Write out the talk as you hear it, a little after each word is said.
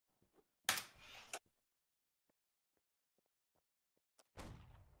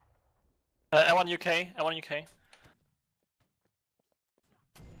L1 UK, L1 UK.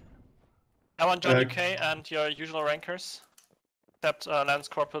 L1 join UK and your usual rankers. Except Lance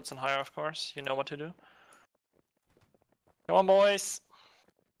Corporals and higher, of course. You know what to do. Come on, boys.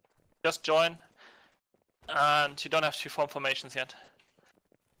 Just join. And you don't have to form formations yet.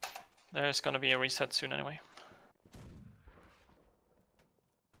 There's gonna be a reset soon anyway.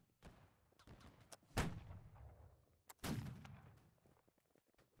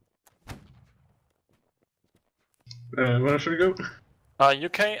 Where should we go?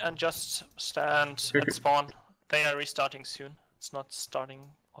 UK and just stand at spawn. They are restarting soon. It's not starting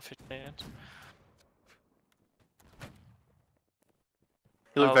officially yet.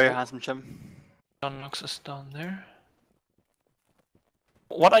 You look very handsome, Chim. John Knox is down there.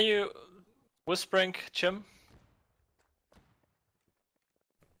 What are you whispering, Chim?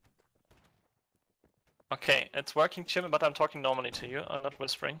 Okay, it's working, Chim, but I'm talking normally to you. I'm not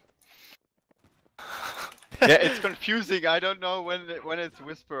whispering. Yeah, it's confusing. I don't know when it's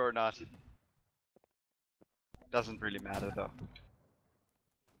whisper or not. Doesn't really matter though.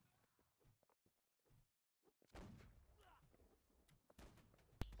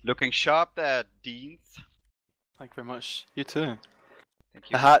 Looking sharp there, Deans. Thank you very much. You too. Thank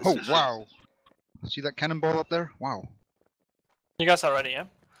you. The hats. Oh wow! See that cannonball up there? Wow. You guys are ready, yeah?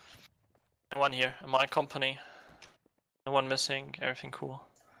 One here, in my company. No one missing, everything cool.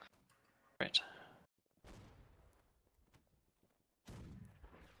 Great.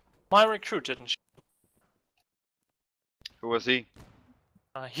 My recruit didn't show. Who was he?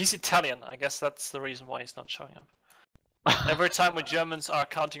 He's Italian, I guess that's the reason why he's not showing up. Every time we Germans are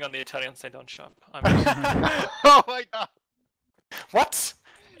counting on the Italians, they don't show up. I mean... Oh my god! What?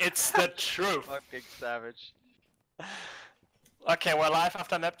 It's the truth. Fucking savage. Okay, we're live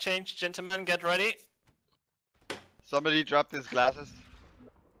after map change. Gentlemen, get ready. Somebody dropped his glasses.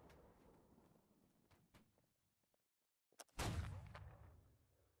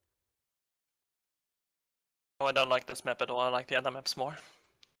 Oh, I don't like this map at all. I like the other maps more.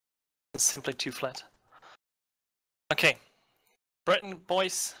 It's simply too flat. Okay. Britain,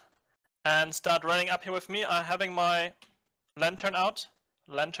 boys. And start running up here with me. I'm having my lantern out.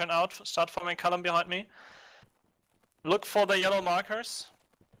 Lantern out. Start forming column behind me. Look for the yellow markers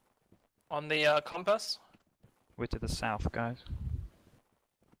on the compass. We're to the south, guys.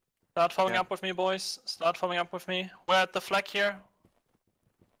 Start forming up with me, boys. Start forming up with me. We're at the flag here.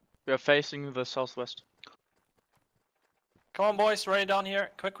 We are facing the southwest. Come on, boys. Ready down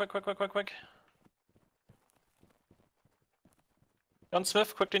here. Quick, quick, quick, quick, quick, quick. John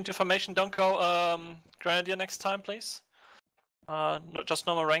Smith, quickly into formation. Don't go Grenadier next time, please. Just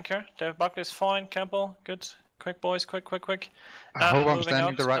normal ranker. David Buckley is fine. Campbell, good. Quick, boys. Quick, quick, quick. I hope I'm moving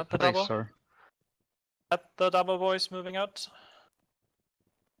standing out the right at the place, double. sir. At the double, boys. Moving out.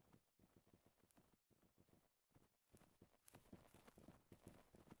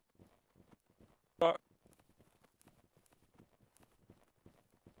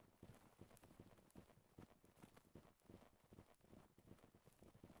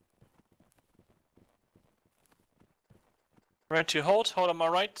 Ready to hold on my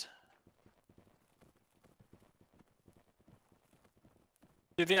right.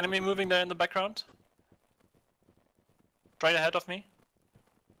 See the enemy moving there in the background? Right ahead of me.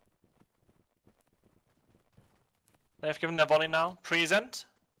 They've given their volley now. Present.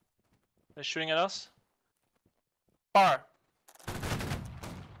 They're shooting at us. Far.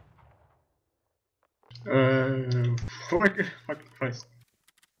 Fuck Christ.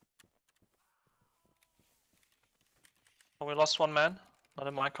 Oh, we lost one man. Not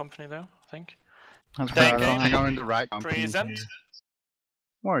in my company though, I think. That's Thank very you. I think I'm in the right company. Present.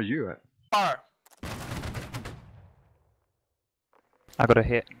 Where are you at? Far. I got a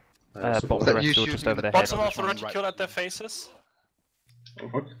hit. Bottom of the that you reticle just shooting over the their head. Bottom of the Right. reticule at their faces. Oh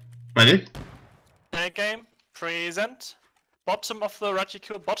fuck. Ready? Take game. Present. Bottom of the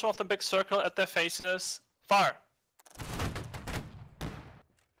reticule, bottom of the big circle at their faces. Far.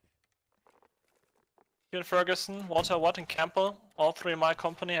 Ian Ferguson, Walter Watt, and Campbell. All three in my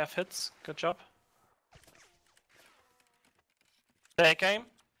company have hits. Good job. Take aim.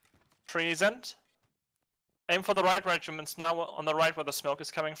 Present. Aim for the right regiments, now on the right where the smoke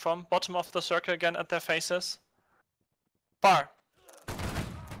is coming from. Bottom of the circle again at their faces. Far.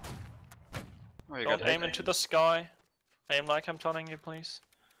 Oh, you Don't got aim hit. into the sky. Aim like I'm telling you, please.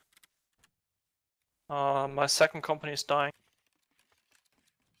 My second company is dying.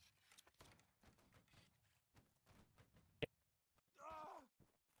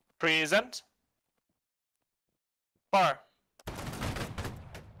 Present. Far.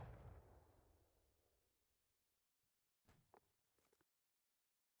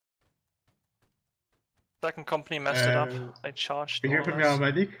 Second company messed it up. They charged Can you all put of me on us.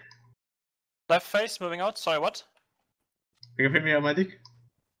 medic? Left face moving out. Sorry, what? Can you put me on medic?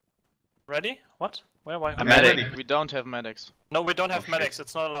 Ready? What? Where? Why? A who- medic. medic. We don't have medics. No, we don't have Oh, shit. medics.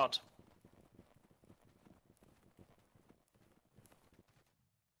 It's not allowed.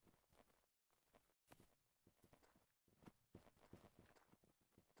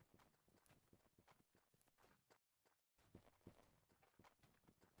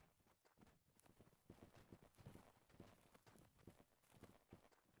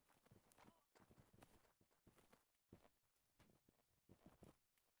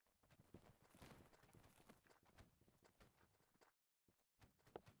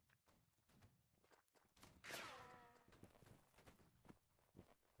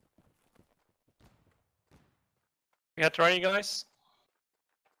 Get ready, guys.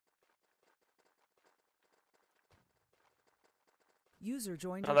 User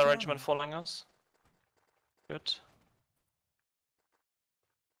joined. your Another channel. regiment following us. Good.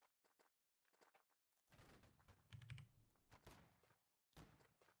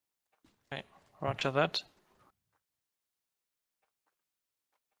 Okay, roger that.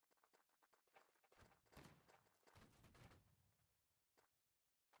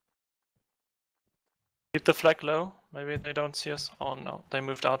 Keep the flag low. Maybe they don't see us. Oh no, they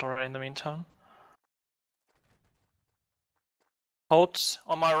moved out already in the meantime. Hold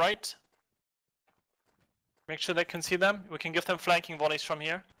on my right. Make sure they can see them. We can give them flanking volleys from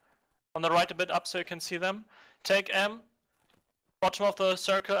here. On the right a bit up so you can see them. Take M. Bottom of the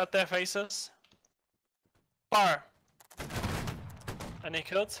circle at their faces. Fire. Any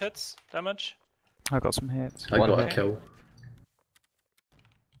kills, hits, damage? I got some hits. I got a hit. kill.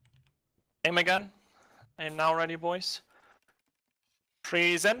 Aim again. Aim now ready, boys.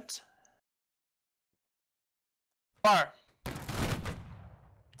 Present. Fire.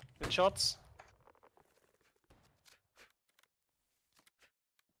 Good shots.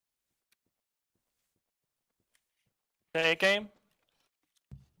 Take aim.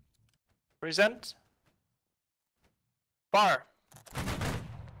 Present. Fire.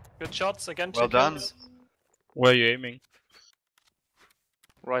 Good shots, again 2 Well done. kills. Where are you aiming?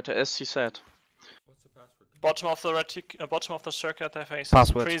 Right as he said. Bottom of the bottom of the circle at their faces.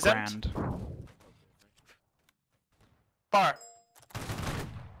 Password's Present. grand. Fire.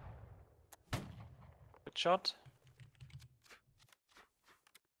 Good shot.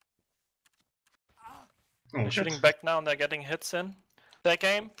 Oh, They're shooting back now and they're getting hits in. Their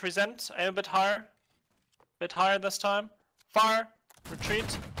aim, present, aim a bit higher. Bit higher this time. Fire,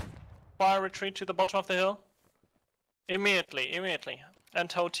 retreat. Fire, retreat to the bottom of the hill. Immediately, immediately. And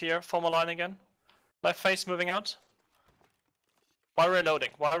hold here, form a line again. Left face moving out. While reloading,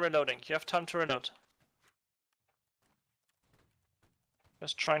 you have time to reload.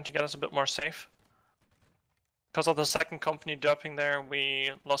 Just trying to get us a bit more safe. Because of the second company derping there,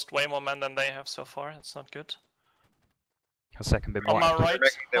 we lost way more men than they have so far. It's not good. A second bit On more. my right,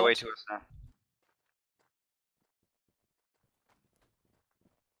 Making their way hold. to us now.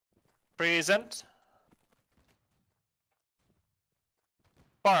 Present.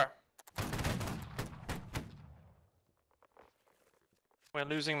 Fire. We're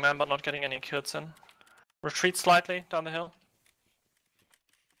losing men but not getting any kills in. Retreat slightly down the hill.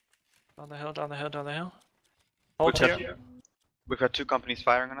 Down the hill, down the hill, down the hill. Hold here. We've got 2 companies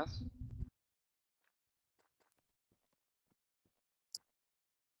firing on us.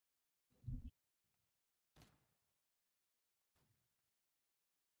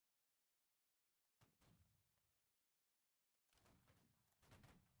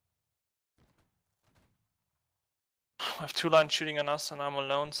 We have 2 lines shooting on us and I'm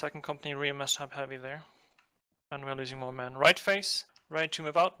alone. Second company really messed up heavy there. And we're losing more men. Right face, ready to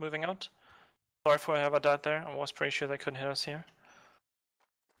move out, moving out. Sorry for whoever died there. I was pretty sure they couldn't hit us here.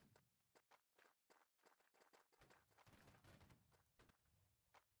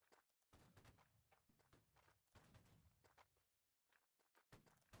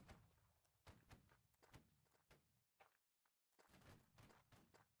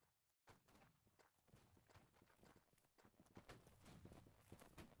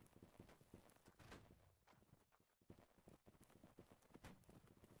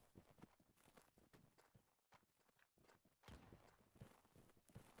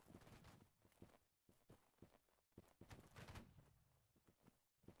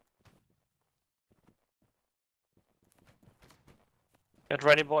 Get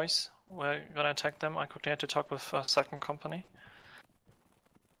ready, boys. We're gonna attack them. I quickly had to talk with second company.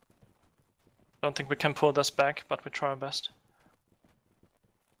 Don't think we can pull this back, but we try our best.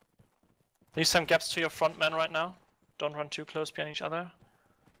 Leave some gaps to your front men right now. Don't run too close behind each other.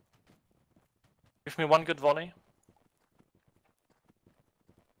 Give me one good volley.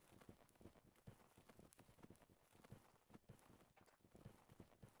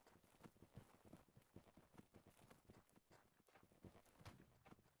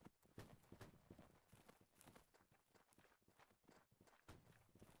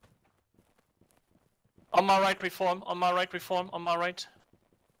 On my right, reform. On my right, reform. On my right.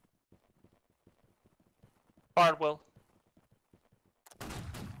 Fire at will.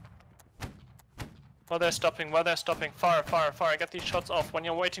 While they're stopping, Fire, fire, fire. Get these shots off. When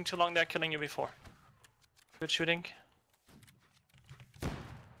you're waiting too long, they're killing you before. Good shooting.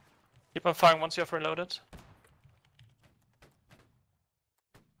 Keep on firing once you have reloaded.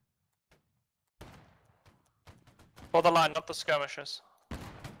 For the line, not the skirmishers.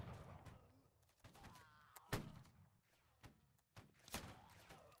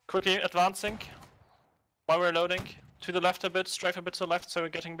 Quickly advancing. While we're loading. To the left a bit, strafe a bit to the left, so we're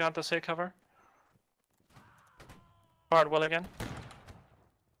getting behind the sail cover. Fire at will again.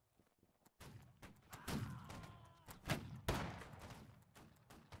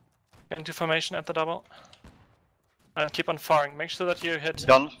 Get into formation at the double. And keep on firing. Make sure that you hit.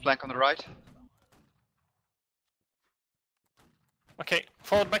 Done. Flank on the right. Okay,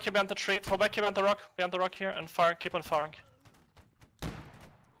 fall back here behind the tree. Fall back here behind the rock here, and fire. Keep on firing.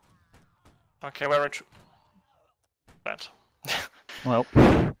 Okay, we're bad. Well,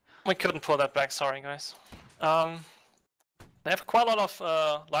 We couldn't pull that back. Sorry, guys. They have quite a lot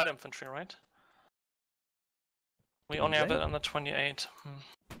of light infantry, right? We only have it on the 28.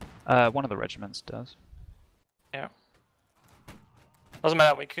 one of the regiments does. Yeah. Doesn't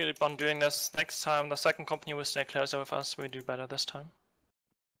matter, we keep on doing this. Next time the second company will stay closer with us, we do better this time.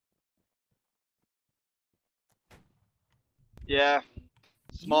 Yeah.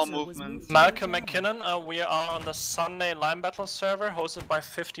 Small User was movements. moved to Malcolm your channel. McKinnon, we are on the Sunday Line Battle server, hosted by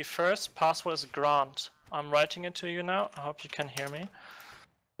 51st. Password is Grant. I'm writing it to you now, I hope you can hear me.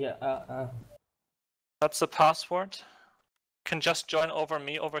 Yeah, That's the password. You can just join over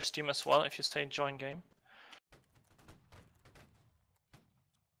me over Steam as well if you say join game.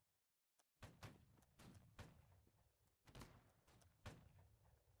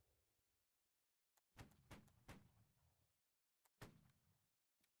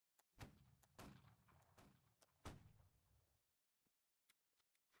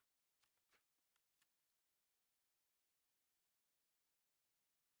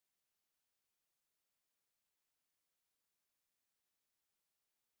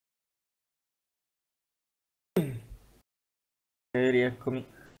 rieccomi.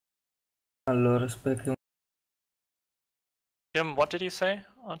 Allora, aspetta. Jim, what did you say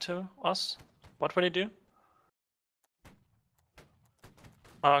to us? What will he do?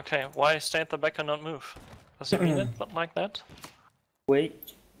 Okay, why stay at the back and not move? Does he mean it like that?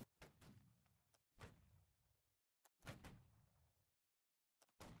 Wait.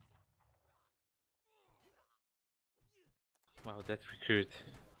 Wow, that recruit.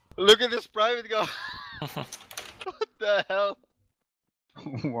 Look at this private guy. What the hell?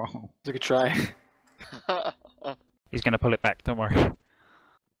 Wow. It's a good try. He's gonna pull it back, don't worry.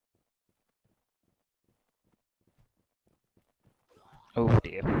 Oh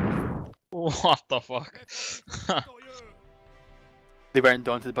dear. What the fuck? They weren't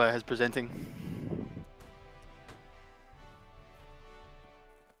daunted by his presenting.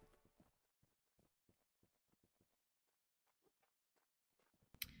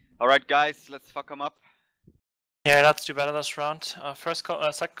 Alright, guys, let's fuck him up. Yeah, let's do better this round.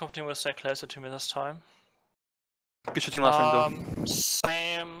 Second company will stay closer to me this time. Good shooting last round though.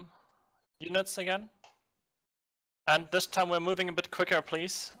 Same units again. And this time we're moving a bit quicker,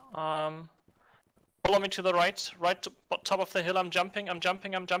 please. Follow me to the right, top of the hill. I'm jumping, and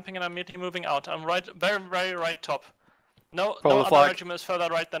I'm immediately moving out. I'm right, very right top. No other flag. regiment is further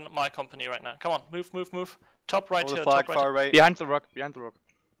right than my company right now. Come on, move. Top right Hold the hill, flag top right. far right. Behind the rock, behind the rock.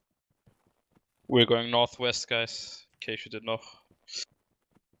 We're going northwest, guys. In case you didn't know.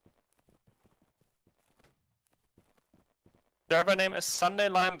 Server name is Sunday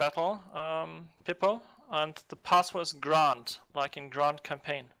Line Battle, Pippo, and the password is Grant, like in Grant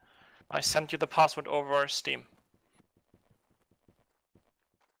Campaign. I sent you the password over Steam.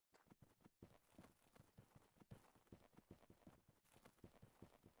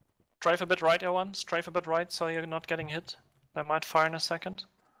 Strafe a bit right, everyone. Strafe a bit right so you're not getting hit. They might fire in a second.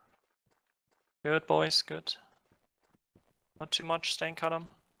 Good, boys, good. Not too much, staying cut 'em.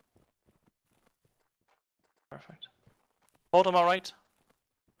 Perfect. Hold on my right.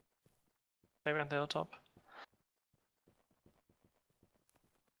 Maybe on the hilltop.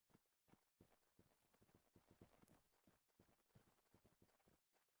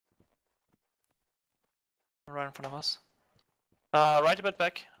 right in front of us. Right a bit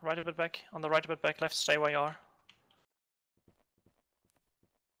back, right a bit back, on the right a bit back, left, stay where you are.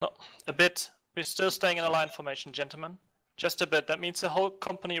 No, a bit. We're still staying in a line formation, gentlemen. Just a bit, that means the whole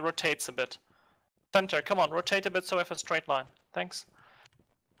company rotates a bit. Center, come on, rotate a bit so we have a straight line. Thanks.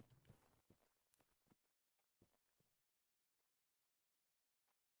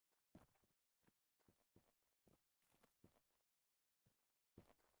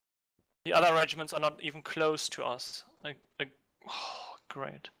 The other regiments are not even close to us. Oh,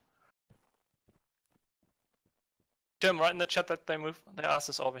 great. Jim, write in the chat that they move. They asked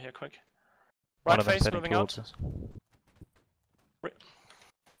us over here, quick. One Right of them face heading moving towards out. us.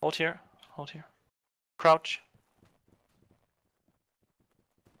 Hold here. Hold here. Crouch.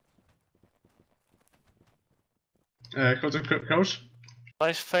 Go to close.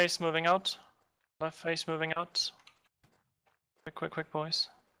 Left face moving out. Left face moving out. Quick, quick, quick, boys.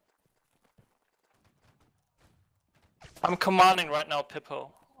 I'm commanding right now,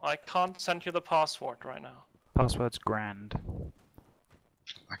 Pippo. I can't send you the password right now. Password's grand.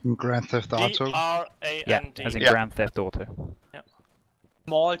 I can Grand Theft Auto. G-R-A-N-D. Yeah, as in Yeah. Grand Theft Auto.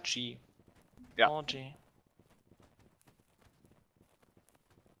 Small G. Yeah. Oh, G.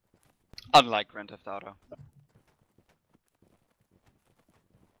 Unlike Grand Theft Auto.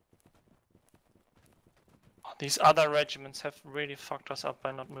 These other regiments have really fucked us up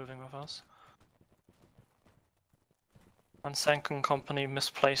by not moving with us. And Sankan Company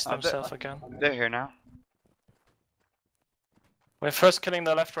misplaced themselves again. They're here now. We're first killing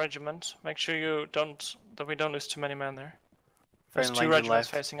the left regiment. Make sure that we don't lose too many men there. There's Fine two line to regiments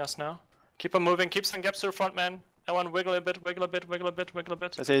left. facing us now. Keep them moving, keep some gaps to the front, man. Everyone wiggle a bit, wiggle a bit, wiggle a bit, wiggle a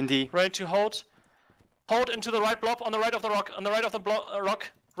bit. That's AD. Ready to hold. Hold into the right blob, on the right of the rock, on the right of the rock.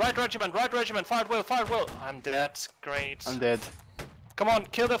 Right regiment, fire at will, fire at will. I'm dead, great. I'm dead. Come on,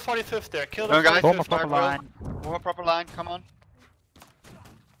 kill the 45th there, kill the No, guys. 45th. Form a Fire proper at will. line. More proper line, come on.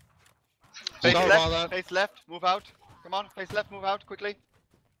 Face Sorry left, about that. face left, move out. Come on, face left, move out quickly.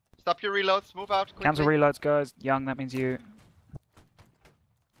 Stop your reloads, move out quickly. Cancel reloads, guys. Young, that means you.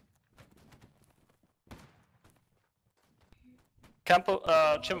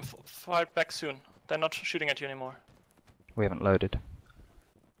 Campo, Jim, fight back soon. They're not shooting at you anymore. We haven't loaded.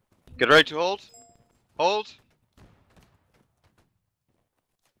 Get ready to hold. Hold.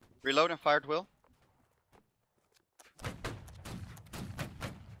 Reload and fire at will.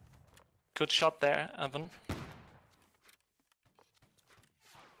 Good shot there, Evan.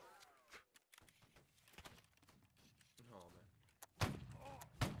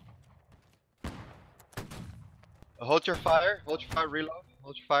 Hold your fire, reload,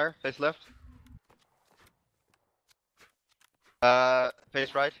 hold your fire, face left.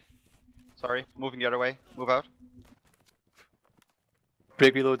 Face right. Sorry, moving the other way, move out.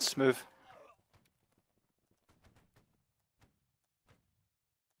 Break reloads, move.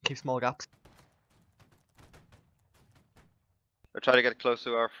 Keep small gaps. We'll try to get close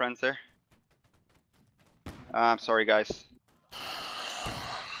to our friends there. I'm sorry guys.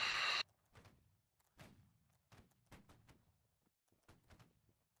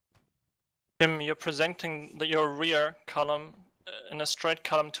 Jim, you're presenting your rear column in a straight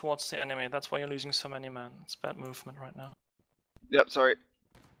column towards the enemy. That's why you're losing so many men. It's bad movement right now. Yep, sorry.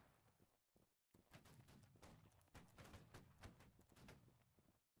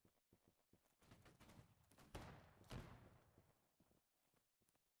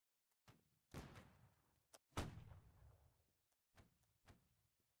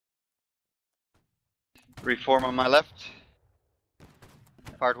 Reform on my left.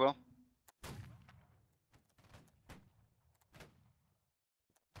 Fire at will.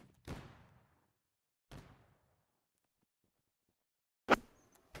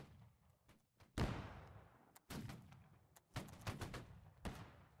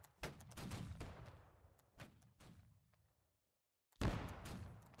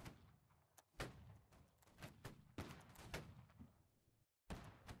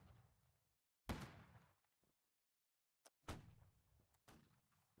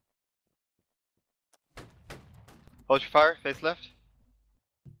 Hold your fire, face left.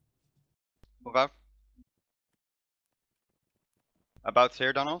 Move out. About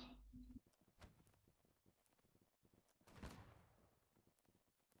here, Donald.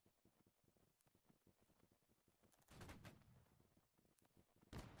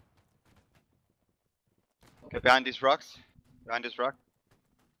 Okay, behind these rocks. Behind this rock.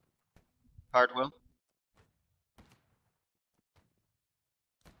 Hard will.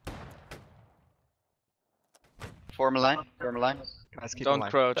 Form a line. Form a line. Guys, keep Don't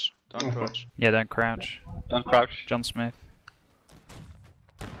alive. crouch. Don't crouch. Yeah, don't crouch. Don't crouch. John Smith.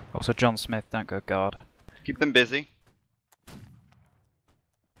 Also, John Smith, don't go guard. Keep them busy.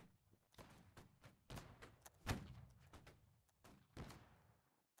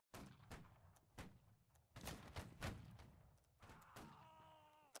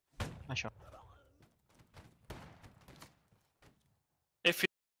 Nice shot. If you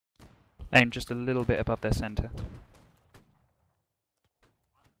Aim just a little bit above their center.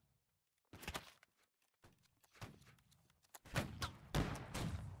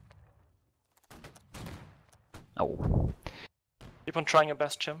 Oh. keep on trying your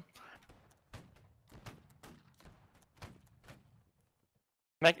best, Jim.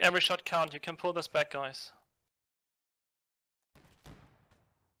 Make every shot count. You can pull this back, guys.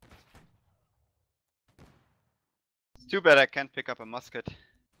 It's too bad I can't pick up a musket.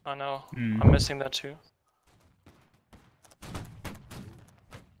 I know. Hmm. I'm missing that too.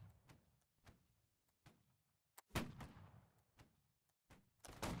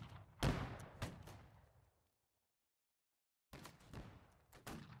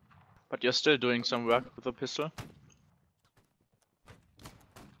 But you're still doing some work with the pistol.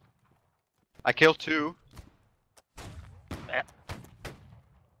 I killed 2.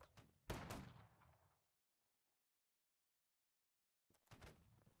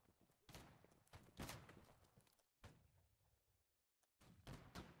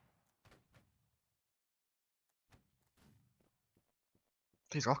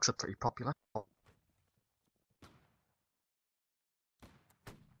 These rocks are pretty popular.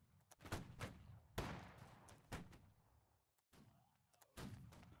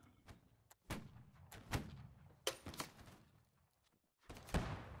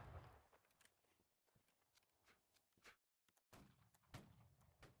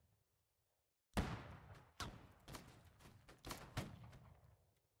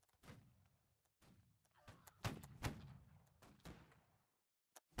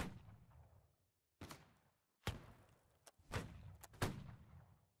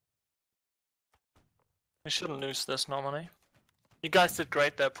 We shouldn't lose this normally. You guys did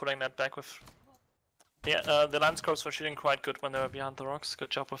great there, putting that back with. Yeah, the Landscrows were shooting quite good when they were behind the rocks. Good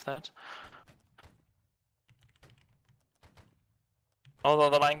job with that.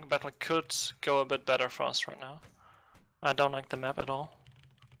 Although the line battle could go a bit better for us right now. I don't like the map at all.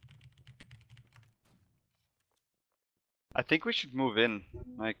 I think we should move in.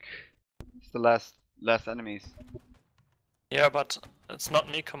 Like, it's the last enemies. Yeah, but it's not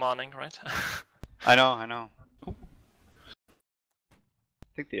me commanding, right? I know, I know. I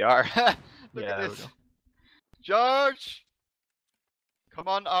think they are. Look Yeah, at there we this. go. George! Come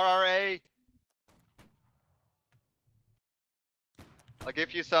on, RRA! I'll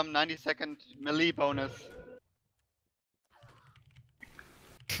give you some 90-second melee bonus.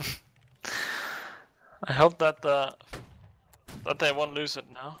 I hope that that they won't lose it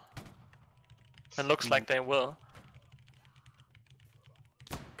now. It looks like they will.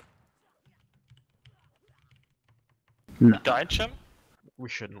 No. You died, Jim? We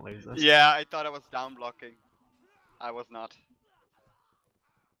shouldn't lose this. Yeah, I thought I was down blocking. I was not.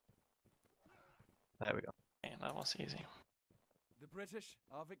 There we go. Okay, that was easy. The British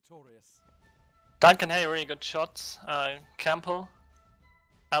are victorious. Duncan, hey, really good shots. Campbell,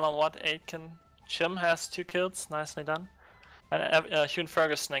 Alan Watt, Aitken, Jim has 2 kills, nicely done. And Hugh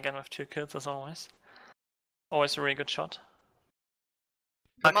Ferguson again with 2 kills as always. Always a really good shot.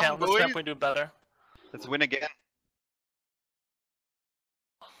 Come Okay, on, on this map boys. we do better. Let's win again.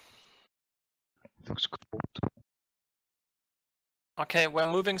 Looks cold. Okay,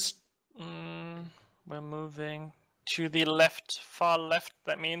 we're moving. We're moving to the left, far left.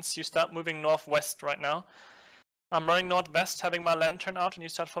 That means you start moving northwest right now. I'm running northwest, having my lantern out, and you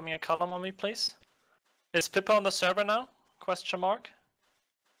start forming a column on me, please. Is Pippa on the server now? Question mark.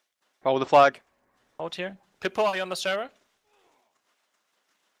 Follow the flag. Hold here. Pippo, are you on the server?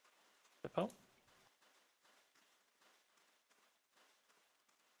 Pippo?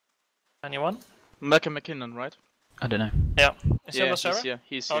 Anyone? Malcolm McKinnon, right? I don't know. Yeah. Is he on Yeah, the server? he's here.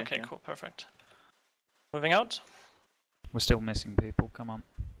 He's here. Okay, yeah. cool, perfect. Moving out. We're still missing people. Come on.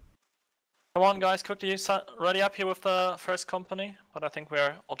 Come on, guys, quickly ready up here with the first company, but I think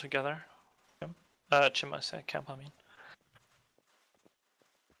we're all together. Jim, I say, camp, I mean.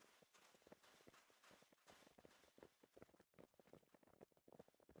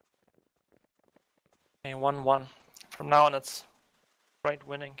 Okay, 1-1. From now on, it's right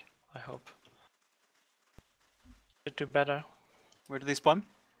winning, I hope. Should do better. Where do they spawn?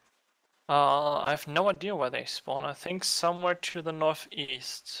 I have no idea where they spawn. I think somewhere to the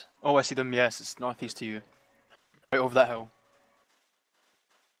northeast. Oh, I see them. Yes, it's northeast to you. Right over that hill.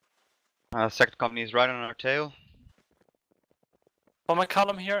 Second company is right on our tail. Form a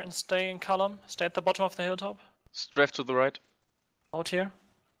column here and stay in column. Stay at the bottom of the hilltop. Strafe to the right. Out here.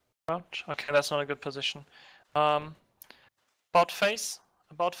 Out. Okay, that's not a good position. About face.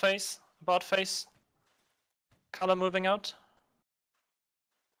 About face. About face. Column moving out.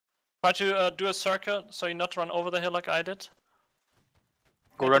 Try to do a circle so you not run over the hill like I did.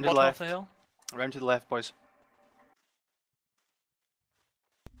 Go At around to the bottom left. of the hill. Around to the left, boys.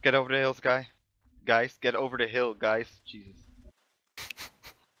 Get over the hills, guys. Get over the hill, guys. Jesus.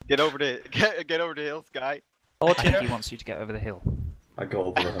 Get over the hills, guy. Hold I think here. he wants you to get over the hill. I go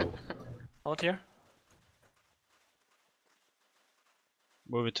over the hill. Hold here.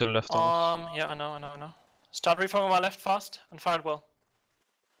 Move it to the left. Yeah, I know. Start reforming my left fast and fire it well.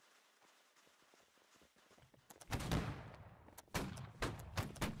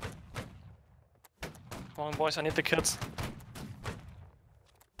 Come on, boys, I need the kills.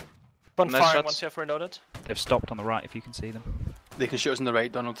 Keep on Nice firing shots. once you have reloaded. They've stopped on the right if you can see them. They can shoot us on the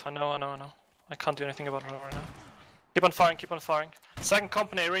right, Donald. I know. I can't do anything about it right now. Keep on firing. Second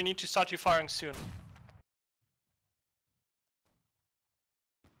company, I really need to start you firing soon.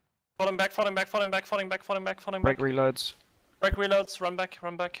 Falling back. Break reloads. Break reloads, run back.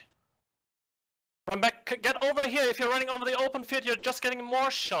 Run back, get over here. If you're running over the open field, you're just getting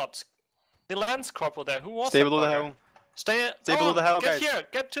more shots. The Lance Corporal there, who was Stay that below the bugger? hill. Stay below the hill, get guys. here,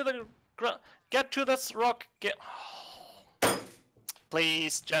 get to the get to this rock,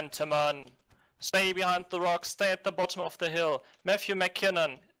 Please, gentlemen. Stay behind the rock, stay at the bottom of the hill. Matthew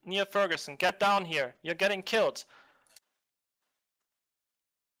McKinnon, near Ferguson, get down here. You're getting killed.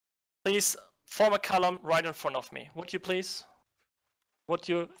 Please form a column right in front of me. Would you please? Would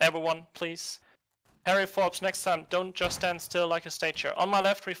you, everyone, please? Harry Forbes, next time, don't just stand still like a statue. On my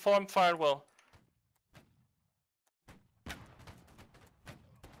left, reform, fire well.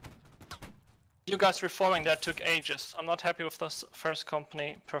 You guys reforming that took ages. I'm not happy with this first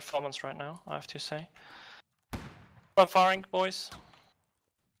company performance right now, I have to say. I'm firing, boys.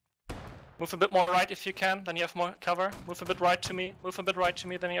 Move a bit more right if you can, then you have more cover. Move a bit right to me,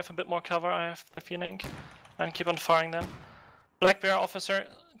 then you have a bit more cover, I have the feeling. And keep on firing then. Black Bear officer,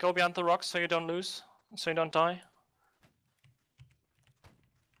 go behind the rocks so you don't lose, so you don't die.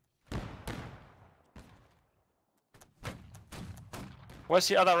 Where's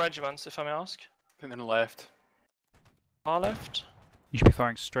the other regiments, if I may ask? I think they're left. Far left? You should be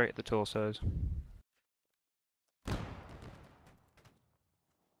firing straight at the torsos.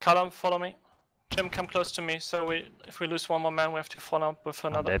 Callum, follow me. Jim, come close to me, so if we lose one more man, we have to follow up with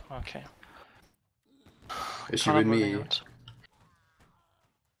another. dead. Okay. Is she Callum with moving me? out.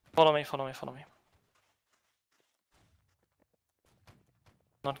 Follow me.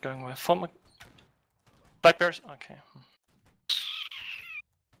 Not going well. Form a... Black Bears? Okay.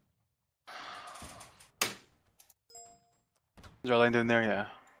 Is there a line down there? Yeah.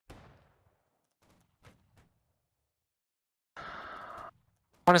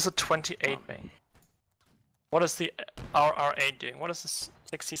 What is the 28 being? What is the RRA doing? What is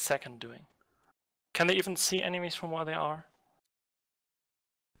the 62nd doing? Can they even see enemies from where they are?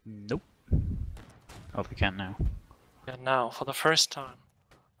 Nope. Oh, we can now. Yeah, now, for the first time.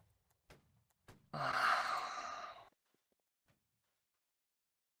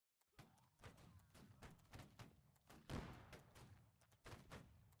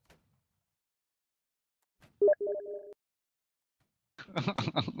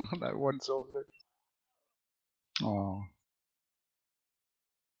 That one's over. Oh.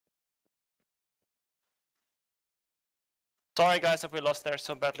 Sorry guys if we lost there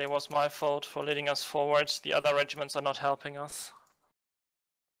so badly, it was my fault for leading us forward. The other regiments are not helping us.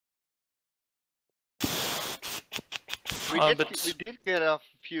 We A did, bit- we did get a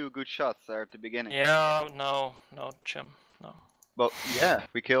few good shots there at the beginning. Yeah, no, Jim, no. But yeah,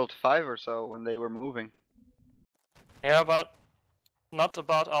 we killed 5 or so when they were moving. Yeah, but not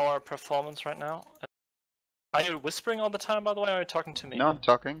about our performance right now. Are you whispering all the time, by the way, or are you talking to me? No, I'm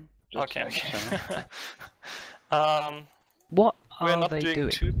talking. Okay, saying. okay. What We're are not they doing doing?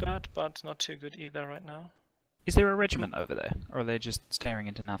 too bad, but not too good either right now. Is there a regiment over there, or are they just staring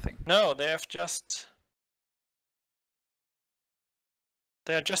into nothing? No, they are just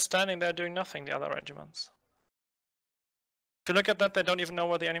standing there doing nothing, the other regiments. If you look at that, they don't even know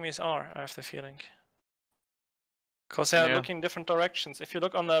where the enemies are, I have the feeling. Because they are Yeah. looking in different directions. If you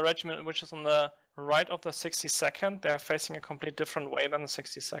look on the regiment which is on the right of the 62nd, they're facing a completely different way than the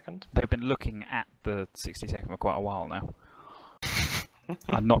 62nd. They've been looking at the 62nd for quite a while now.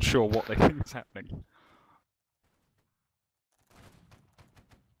 I'm not sure what they think is happening.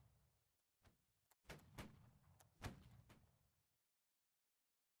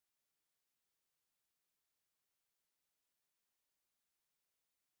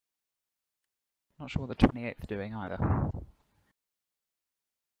 Not sure what the 28th are doing either.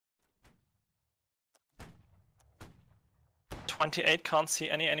 '28 can't see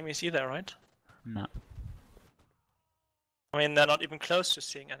any enemies either, right? No. I mean, they're not even close to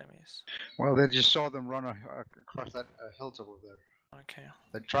seeing enemies. Well, they just saw them run across that hilltop over there. Okay.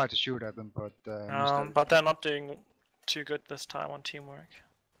 They tried to shoot at them, but missed But they're not doing too good this time on teamwork.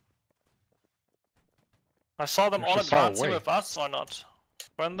 I saw them They're all so far advancing away. with us, or not?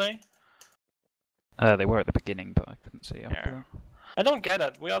 Weren't they? They were at the beginning, but I couldn't see after Yeah. that. I don't get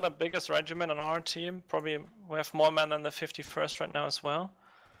it. We are the biggest regiment on our team. Probably we have more men than the 51st right now as well.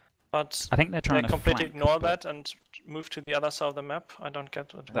 But I think they're trying they to completely flank, ignore but that and move to the other side of the map. I don't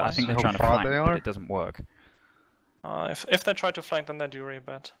get it. I think they're How trying to far flank, they but are? it doesn't work. If they try to flank, then they do really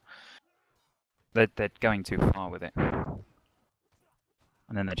bad. They're going too far with it. And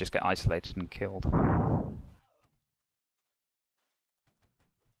then they just get isolated and killed.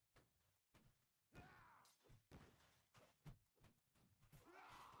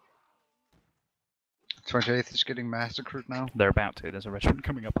 the 28th is getting massacred now. They're about to. There's a regiment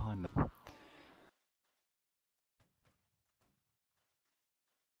coming up behind them.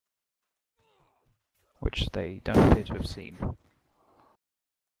 Which they don't appear to have seen.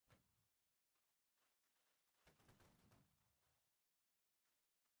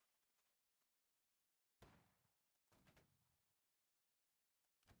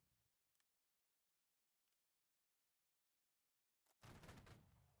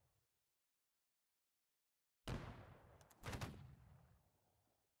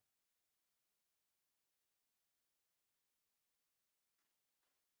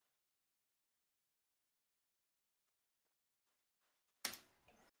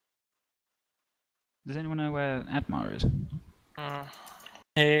 Does anyone know where Admar is?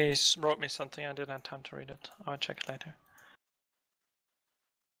 He wrote me something. I didn't have time to read it. I'll check it later.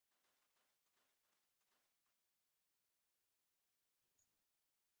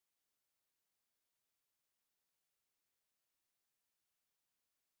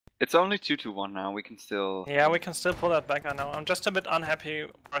 It's only 2-1 now. We can still. Yeah, we can still pull that back. I know. I'm just a bit unhappy.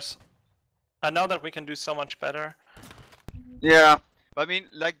 I know that we can do so much better. Yeah, but I mean,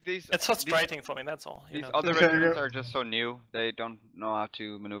 like these. It's frustrating for me. That's all. These know. other regiments are just so new. They don't know how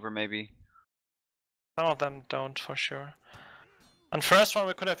to maneuver. Maybe. Some of them don't, for sure. And first one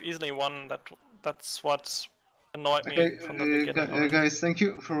we could have easily won. That's what annoyed me from the beginning. Guys, thank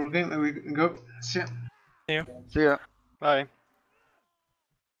you for the game. And we go. See ya. See you. See ya. Bye.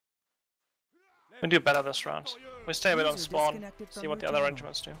 We do better this round. We stay a bit on User spawn. disconnected See from what the your other channel.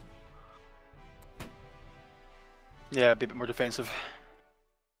 regiments do. Yeah, be a bit more defensive.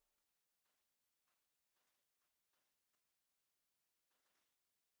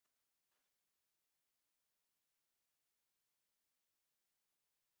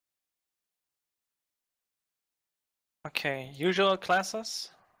 Okay, usual classes.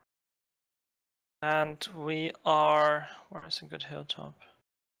 And we are... Where is a good hilltop?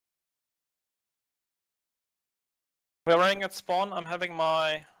 We're running at spawn. I'm having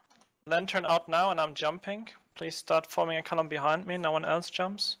my lantern out now and I'm jumping. Please start forming a column behind me. No one else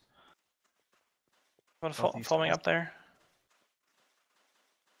jumps. Forming up there.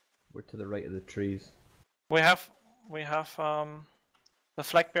 We're to the right of the trees. We have the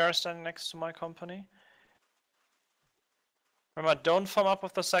flag bearer standing next to my company. Remember, don't form up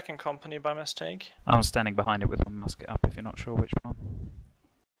with the second company by mistake. I'm standing behind it with my musket up if you're not sure which one.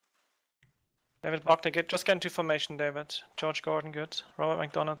 David Buckner, just get into formation, David. George Gordon, good. Robert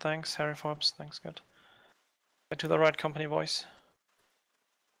McDonald, thanks. Harry Forbes, thanks, good. Get to the right company, boys.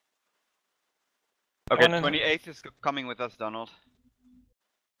 Okay, One in- 28th is coming with us, Donald.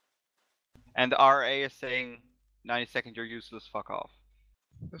 And the RA is saying 92nd, you're useless, fuck off.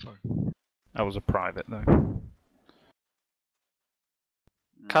 That's fine. That was a private though.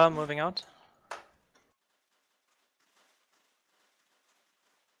 Column moving out.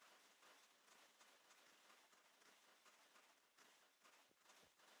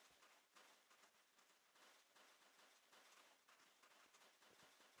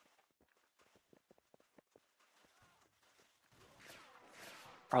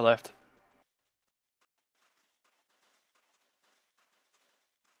 Our left.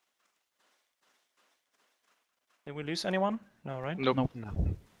 Did we lose anyone? No, right? Nope.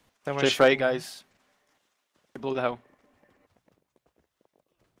 Nope. They were Straight right, shooting. guys. Below the hill.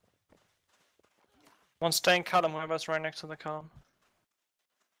 One staying column, whoever's right next to the column.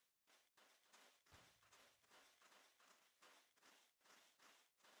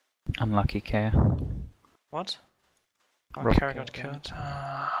 Unlucky care. What? Oh, Rob Kara Kerr got killed.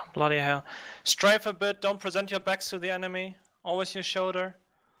 Bloody hell. Strafe a bit, don't present your backs to the enemy. Always your shoulder.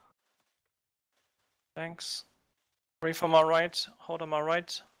 Thanks. Reef on my right, hold on my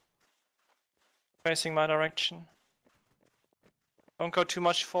right. Facing my direction. Don't go too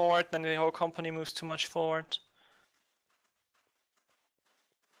much forward, then the whole company moves too much forward.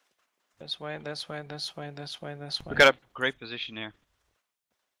 This way, this way, this way, this way, this way. We got a great position here.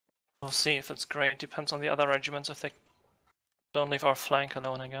 We'll see if it's great. Depends on the other regiments if they don't leave our flank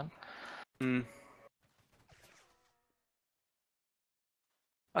alone again.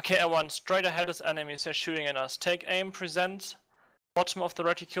 Okay, everyone, straight ahead is enemies. They're shooting at us. Take aim, present. Bottom of the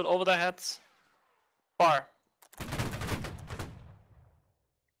reticule over their heads. Fire.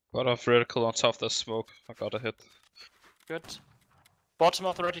 Got a vertical on top of the smoke. I got a hit. Good. Bottom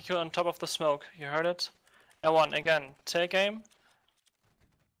of the reticule on top of the smoke. You heard it? Everyone, again, take aim.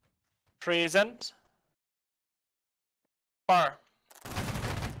 Present. Fire.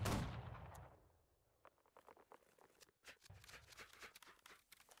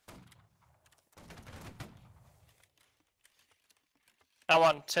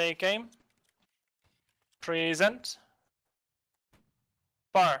 Everyone, take aim. Present.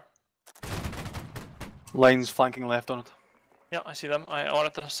 Fire. Lines flanking left on it. Yeah, I see them. I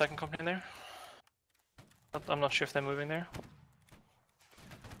ordered the second company there. But I'm not sure if they're moving there.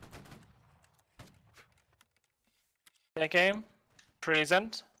 Take aim.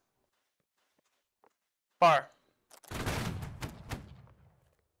 Present. Fire.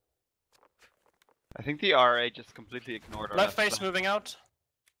 I think the RA just completely ignored our Left face flank. moving out.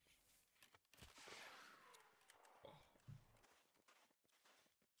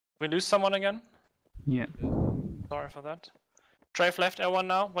 We lose someone again? Yeah. Sorry for that. Drive left L1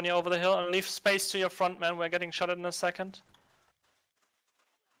 now, when you're over the hill, and leave space to your front, man. We're getting shot at in a second.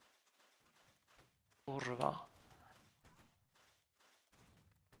 Kurwa.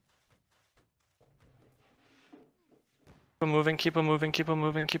 Keep moving, keep moving, keep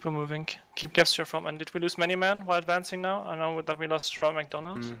moving, keep moving. Keep gaps to your front, man. Did we lose many men while advancing now? I know that we lost Rob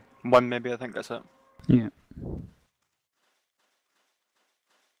McDonald. One maybe, I think that's it. Yeah.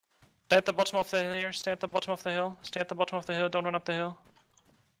 Stay at the bottom of the hill here, stay at the bottom of the hill. Stay at the bottom of the hill, don't run up the hill.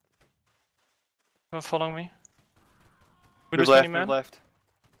 You're following me. We Move lose many left, men. move left.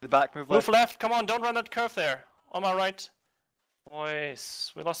 The back, move Move left. left, come on, don't run that curve there. On my right.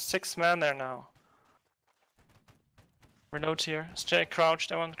 Boys, we lost 6 men there now. Reload here. Stay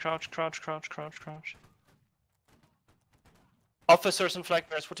crouched, everyone crouch, crouch, crouch, crouch, crouch. Officers and flag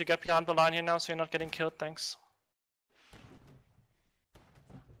bearers, would you get behind the line here now so you're not getting killed? Thanks.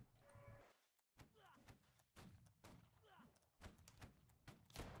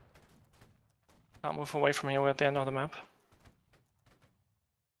 Can't move away from here, we're at the end of the map.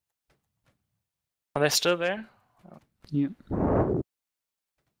 Are they still there? Yeah.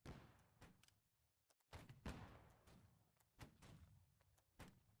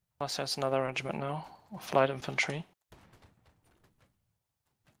 Plus there's another regiment now, of light infantry.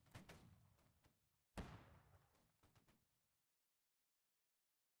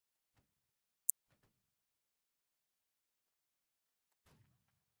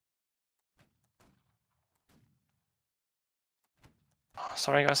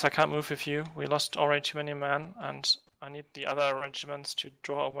 Sorry guys, I can't move with you. We lost already too many men, and I need the other regiments to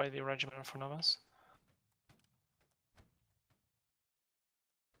draw away the regiment in front of us.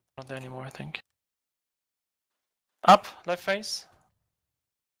 Not there anymore, I think. Up, left face.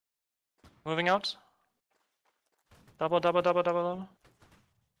 Moving out. Double, double, double, double, double.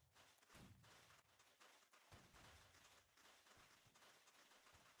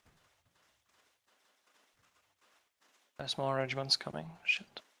 There's more regiments coming. Shit.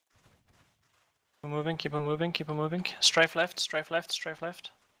 Keep moving, keep on moving, keep on moving. Strafe left, strafe left, strafe left.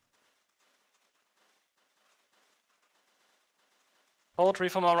 Hold,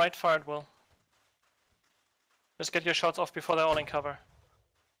 reform our right, fire at will. Just get your shots off before they're all in cover.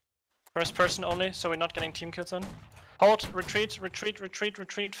 First person only, so we're not getting team kills in. Hold, retreat, retreat, retreat,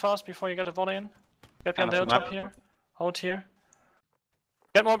 retreat fast before you get a volley in. Get behind the hilltop here. Hold here.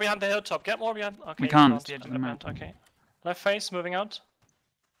 Get more behind the hilltop, get more behind. Okay, We can't. it's the edge of the map. Okay. Left face, moving out.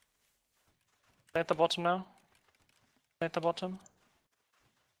 Stay at the bottom now. Stay at the bottom.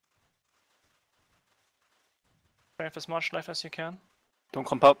 Drive as much left as you can. Don't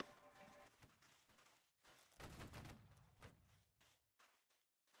clump up.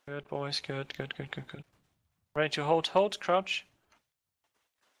 Good boys, good, good, good, good, good. Ready to hold, hold, crouch.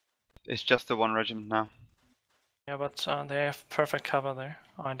 It's just the one regiment now. Yeah, but they have perfect cover there.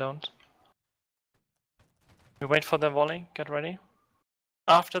 I don't. We wait for the volley, get ready.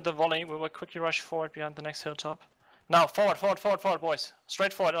 After the volley, we will quickly rush forward behind the next hilltop. Now, forward, forward, forward, forward, boys.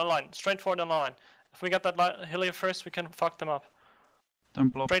 Straight forward on line, straight forward on line. If we get that hill here first, we can fuck them up. Don't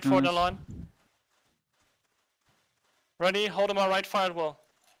block. Straight forward on line. Ready, hold on my right fire wall.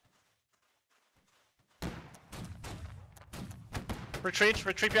 Retreat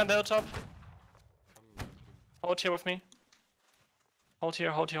behind the hilltop. Hold here with me. Hold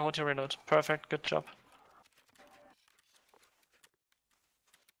here, reload. Perfect, good job.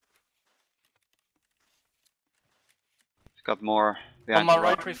 Got more On behind my the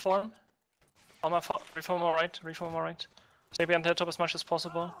rock. right, reform. On my reform my right, reform my right. Stay behind the hilltop as much as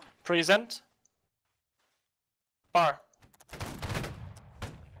possible. Present. Bar.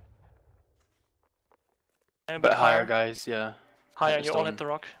 And a Bit bit higher, guys. Yeah. Higher, Hit the you all stone. hit the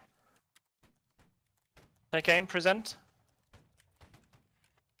rock. Take aim, present.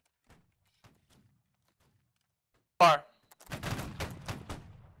 Bar.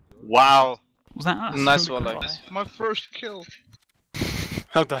 Wow. Was that us? Nice Holy one, crap. Lex. My first kill.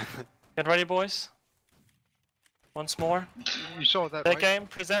 Well done. Get ready, boys. Once more. You saw that, Take right? aim,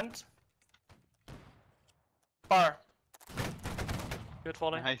 present. Bar. Good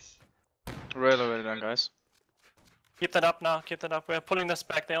volley. Nice. Really, really done, guys. Keep that up now, keep that up. We're pulling this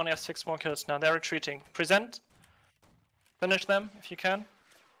back. They only have 6 more kills now. They're retreating. Present. Finish them if you can.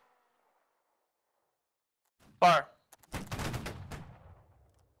 Bar.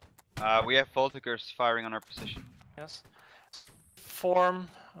 We have Voltigers firing on our position. Yes. Form.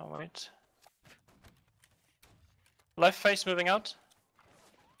 Oh, wait. Left face moving out.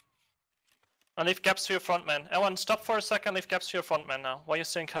 And leave gaps to your front man. Everyone, stop for a second. Leave gaps to your front man now while you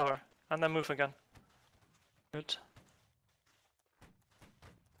stay in cover. And then move again. Good.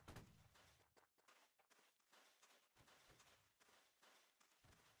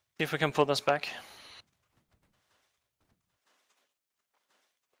 See if we can pull this back.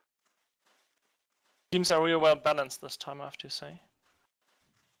 Teams are really well balanced this time, I have to say.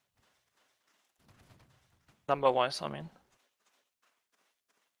 Number-wise, I mean.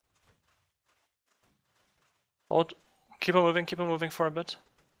 Hold. Keep on moving for a bit.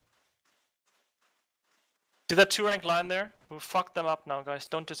 See that 2-rank line there? We'll fuck them up now, guys.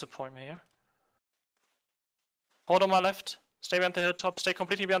 Don't disappoint me here. Hold on my left. Stay behind the hilltop. Stay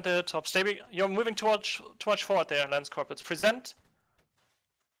completely behind the hilltop. You're moving towards forward there, Lance Corporates. Present.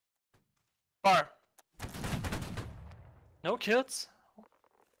 Bar. No kills?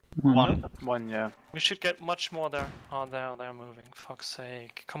 One. One, yeah. We should get much more there. Oh, they're moving. Fuck's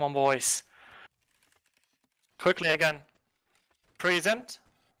sake. Come on, boys. Quickly again. Present.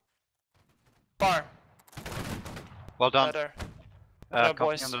 Bar. Well done. Better. Better, Company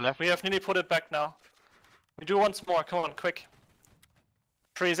boys. on the left. We have nearly put it back now. We do once more. Come on, quick.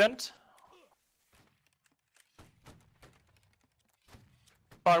 Present.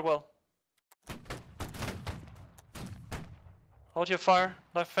 Bar well. Hold your fire.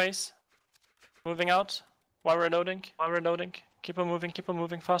 Left face. Moving out. While reloading. Keep on moving.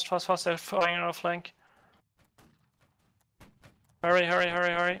 Fast. They're firing on our flank. Hurry.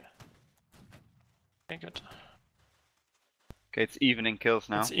 Okay, good. Okay, it's even in kills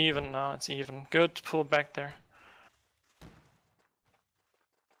now. It's even now, Good, pull back there.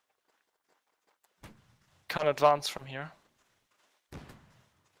 Can't advance from here.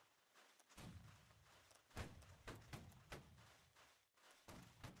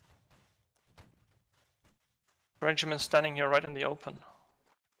 Regiment standing here right in the open.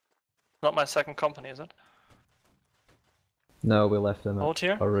 Not my second company, is it? No, we left them Hold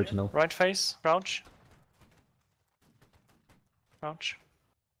here. original. Right face, crouch. Crouch.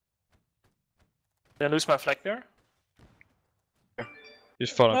 Did I lose my flag there?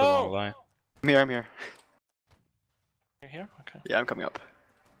 He's following the No! wrong line. I'm here. You're here? Okay. Yeah, I'm coming up.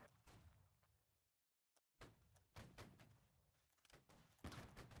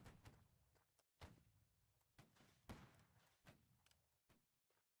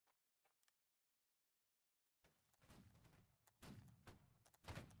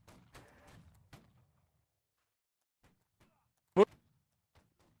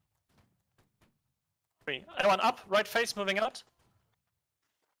 Anyone up? Right face moving out.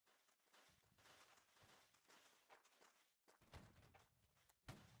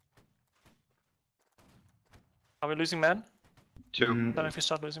 Are we losing men? 2. Then if we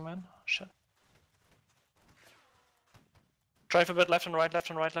start losing men? Oh, shit. Strafe a bit left and right.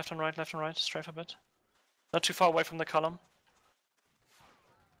 Strafe a bit. Not too far away from the column.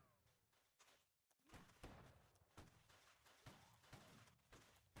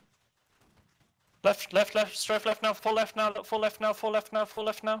 Left, strafe left now, full left now.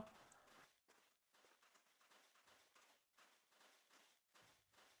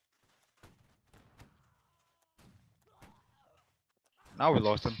 Now we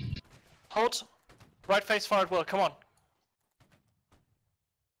lost him. Hold. Right face forward will, come on.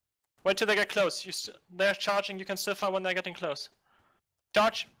 Wait till they get close. They're charging, you can still fire when they're getting close.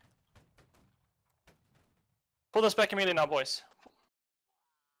 Charge! Pull this back immediately now, boys.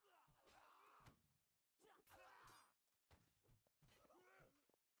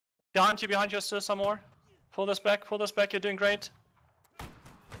 Behind you, still some more. Pull this back, you're doing great.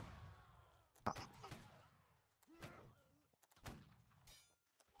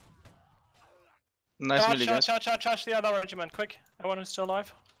 Nice melee, guys. Charge the other regiment, quick. Everyone who's still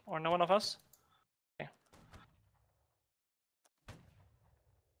alive? Or no one of us? Okay.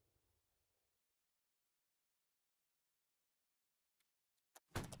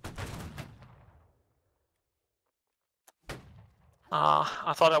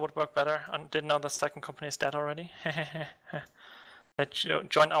 I thought that would work better. I didn't know the second company is dead already. Let's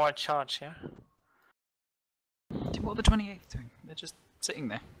join our charge here. What are the 28th doing? They're just sitting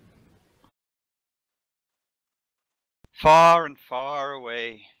there. Far and far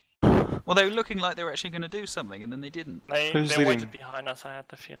away. Well, they were looking like they were actually going to do something, and then they didn't. They waited behind us, I had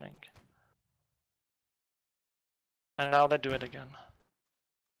the feeling. And now they do it again.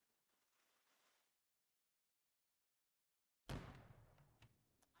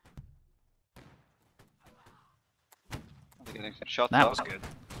 They're getting some shots That off. was good.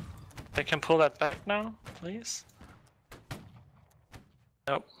 They can pull that back now, please.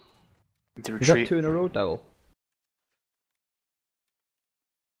 Nope. To Is that retreat. 2 in a row, Dowell?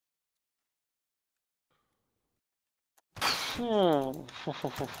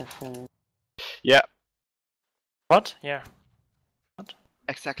 Yeah, What? Yeah.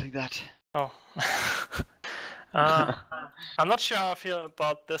 exactly that. Oh. I'm not sure how I feel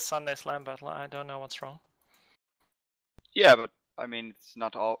about this Sunday's Slam battle. I don't know what's wrong. Yeah, but I mean, it's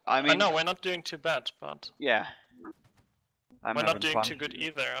not all. I mean, know we're not doing too bad, but yeah. I'm we're not having doing fun. too good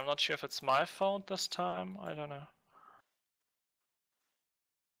either. I'm not sure if it's my fault this time. I don't know.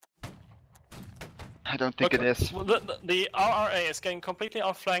 I don't think it is. Well, the RRA is getting completely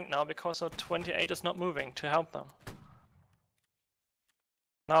outflanked now because the 28 is not moving to help them.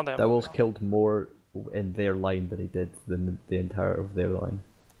 Now they're Dowell's moving. killed more in their line than he did than the entire of their line.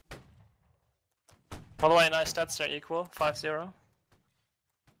 By the way, nice stats are equal, 5-0.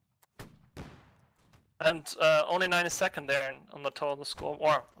 And only 92nd there on the total score,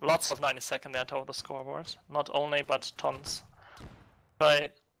 or lots of 92nd there total scoreboard. Not only, but tons. If I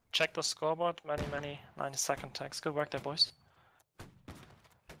check the scoreboard, many 92nd tags. Good work there, boys.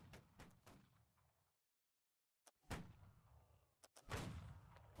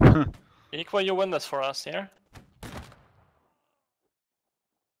 Equal, you win this for us here.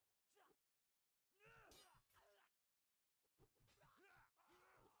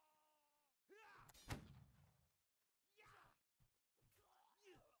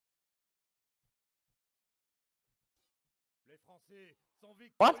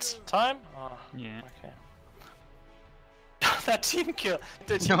 What? Time? Oh, Yeah. okay. That team kill!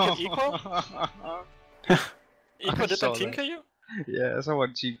 Did team kill Equal? Equal, did that team kill you? Yeah,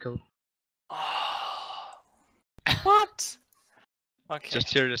 someone team kill. What? Okay.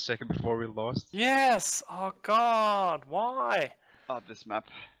 Just here a second before we lost. Yes! Oh god, why? Oh, this map.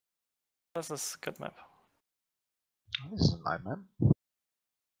 This is a good map. This is my map.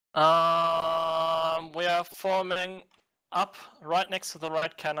 We are forming up right next to the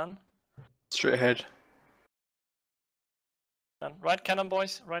right cannon. Straight ahead. And right cannon,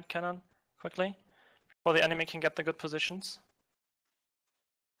 boys, right cannon, quickly, before the enemy can get the good positions.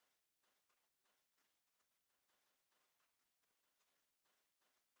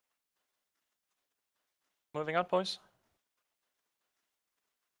 Moving out, boys.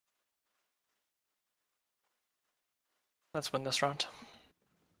 Let's win this round.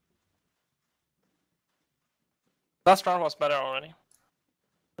 Last round was better already.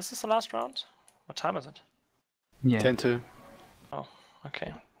 This is the last round? What time is it? Yeah. 10-2. Oh,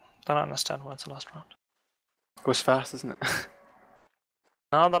 okay. Don't understand why it's the last round. Goes fast, doesn't it?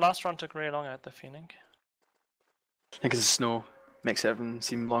 No, the last round took really long, I had the feeling. I think it's the snow. Makes everything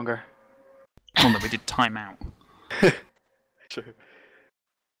seem longer. Oh no, we did time out. True.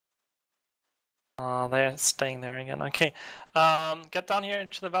 They're staying there again. Okay. Get down here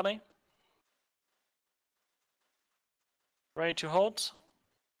into the valley. Ready to hold.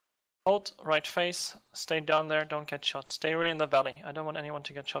 Hold, right face. Stay down there, don't get shot. Stay really in the valley. I don't want anyone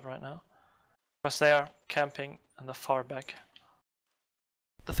to get shot right now. Because they are camping in the far back.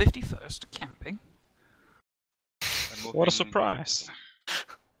 The 51st camping. What a surprise.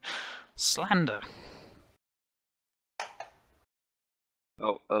 Slander.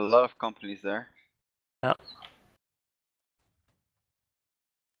 Oh, a lot of companies there. Yeah.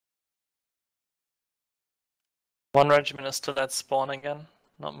 One regiment is still at spawn again.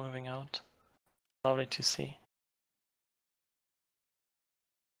 not moving out. Lovely to see.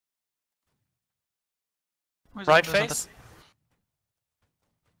 Right face.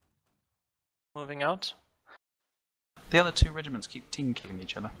 Moving out. The other two regiments keep team killing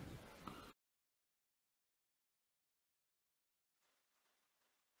each other.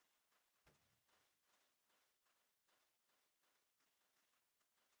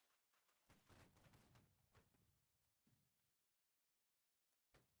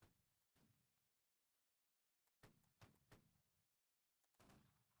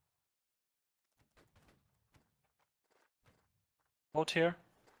 Hold here.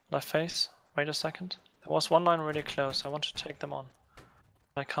 Left face. Wait a second. There was one line really close. I want to take them on.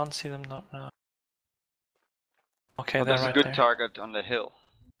 I can't see them not now. Okay, Oh, they're there's right a good there. target on the hill.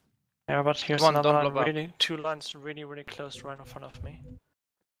 Yeah, but here's One, another don't line. blow up. Really, two lines really close right in front of me.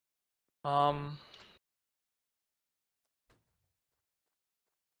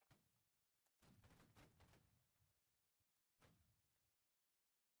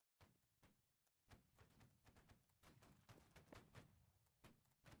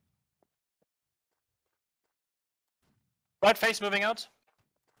 Right face moving out.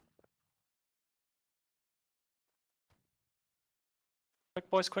 Quick,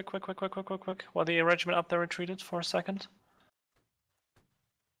 boys, quick. While the regiment up there retreated for a second.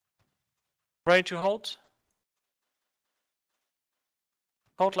 Ready to hold.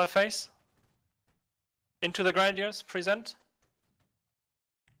 Hold left face. Into the grenadiers, present.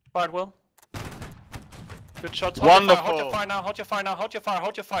 Fired will. Good shots. Wonderful. Hold your fire now, hold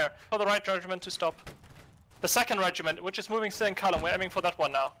your fire. For the right regiment to stop. The second regiment, which is moving still in column, we're aiming for that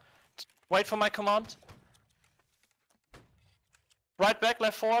one now. Wait for my command. Right back,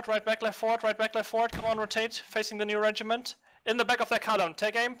 left forward, right back, left forward. Come on, rotate, facing the new regiment. In the back of their column.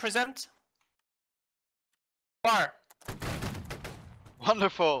 Take aim, present. Fire.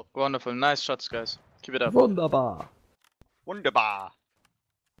 Wonderful. Wonderful. Nice shots, guys. Keep it up. Wunderbar. Wunderbar.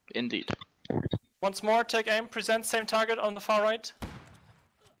 Indeed. Once more, take aim, present, same target on the far right.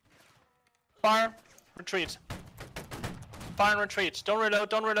 Fire, retreat. Fire and retreat. Don't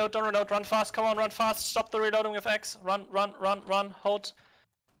reload. Run fast, come on, run fast. Stop the reloading with X. Run. Hold.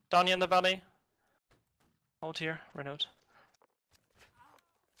 Down here in the valley. Hold here, reload.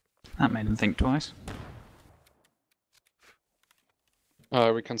 That made them think twice.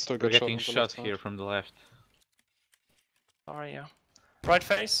 We can still get getting shot, shot here from the left. Sorry, yeah. Right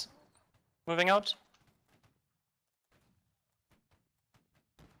face. Moving out.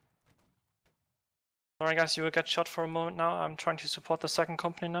 Sorry guys, you will get shot for a moment now. I'm trying to support the second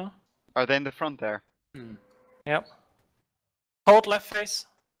company now. Are they in the front there? Yep. Hold left face.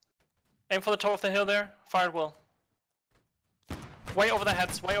 Aim for the top of the hill there. Fired will. Way over the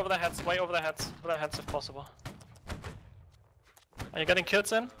heads if possible. Are you getting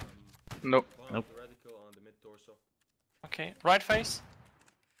kills in? Nope. Okay, right face.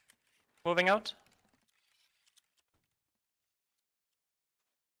 Moving out.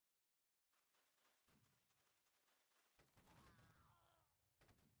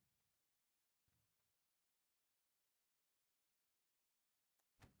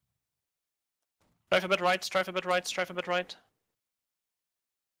 Strife a bit right.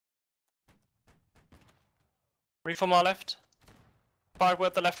 Reform our left. Fire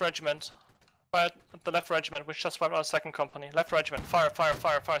with the left regiment. Fire at the left regiment, which just wiped our second company. Left regiment, fire.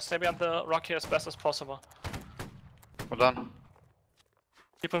 Stay behind the rock here as best as possible. Well done.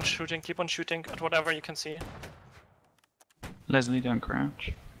 Keep on shooting at whatever you can see. Leslie, don't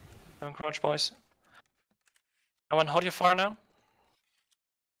crouch. Don't crouch, boys. Everyone, hold your fire now.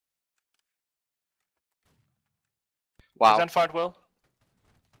 Wow. Present fired will.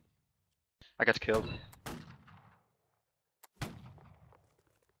 I got killed.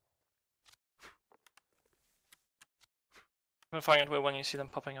 We'll find it will when you see them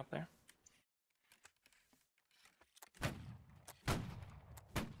popping up there.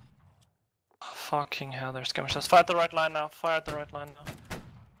 Oh, fucking hell, they're skirmishers. Fire at the right line now.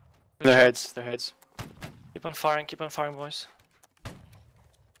 Good Their shots. heads. Keep on firing, boys.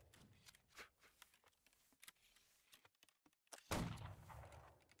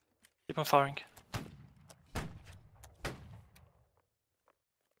 Keep on firing.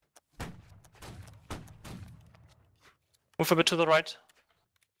 Move a bit to the right. So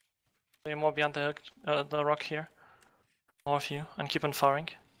you're more behind the rock here. More of you, and keep on firing.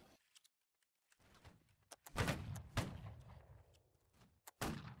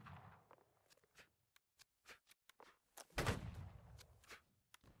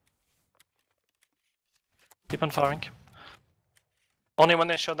 Keep on firing. Only when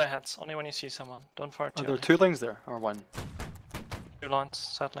they show their heads. Only when you see someone. Don't fire too Are there early. two lines there, or one? 2 lines,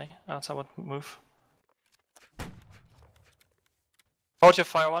 sadly, else I would move. Hold your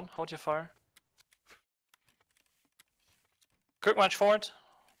fire one, hold your fire. Quick march forward.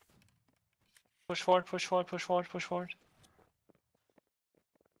 Push forward, push forward, push forward, push forward.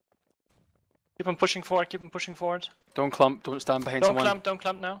 Keep on pushing forward, keep on pushing forward. Don't clump, don't stand behind Don't someone. don't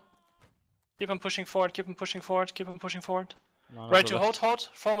clamp now. Keep on pushing forward, keep on pushing forward, keep on pushing forward. No, Ready to hold,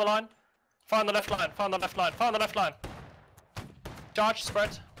 form a line. Fire on the left line, fire on the left line, fire on the left line. Charge,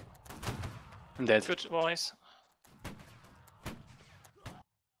 spread. I'm dead. Good boys.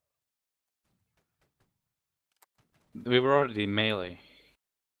 We were already melee.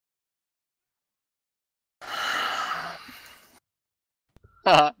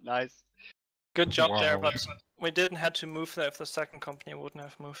 Nice. Good job there, Wow. but we didn't have to move there if the second company wouldn't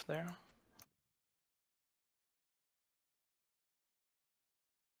have moved there.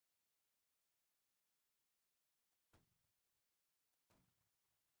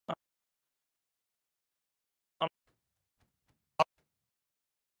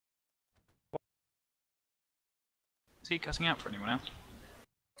 Is he cutting out for anyone else?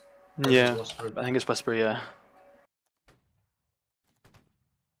 Yeah, I think it's Whisper, yeah.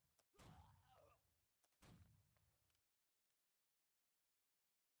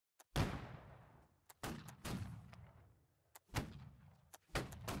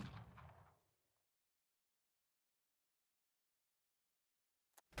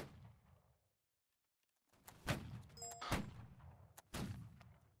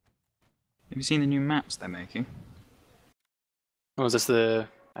 Have you seen the new maps they're making? Oh, is this the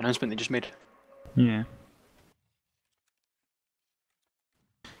announcement they just made? Yeah.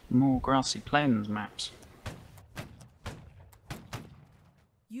 More grassy plains maps.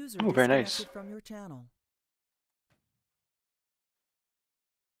 User Oh, very nice. disconnected from your channel.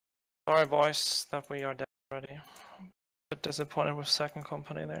 Sorry boys, that we are dead already. Bit disappointed with second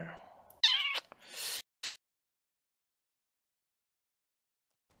company there.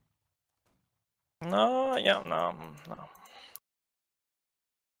 No, yeah, no.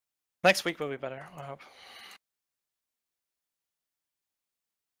 Next week will be better, I hope.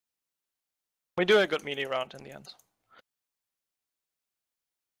 We do a good melee round in the end.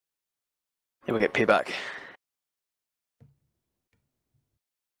 Yeah, we get payback.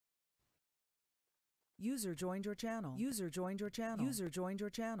 User joined your channel. User joined your channel. User joined your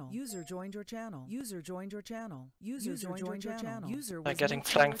channel. User joined your channel. User joined your channel. User joined your channel. User They're was getting moved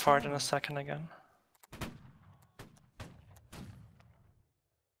to your flanked for it in channel. a second again.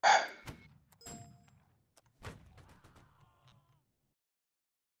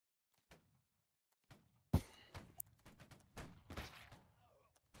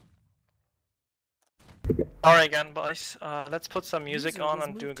 Alright again, boys. Let's put some music User on was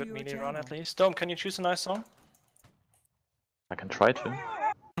and do a moved to good your melee run at channel. least. Dome, can you choose a nice song? I can try to.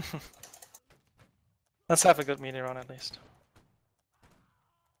 Let's have a good melee run at least.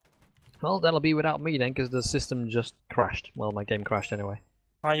 Well, that'll be without me then, because the system just crashed. Well, my game crashed anyway.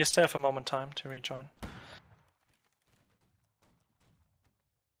 You still have a moment time to rejoin.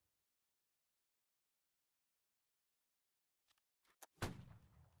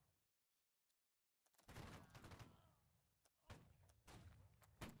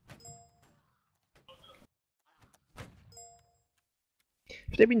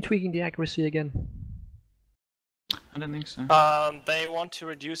 Have they been tweaking the accuracy again? I don't think so. They want to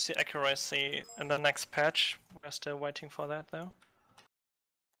reduce the accuracy in the next patch. We're still waiting for that though.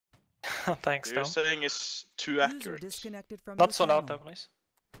 Thanks, You're Dome. saying it's too User accurate. disconnected from Not your so loud though, channel. please.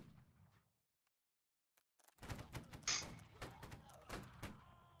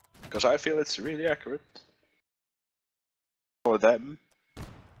 Because I feel it's really accurate. For them.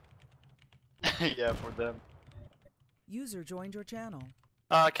 Yeah, for them. User joined your channel.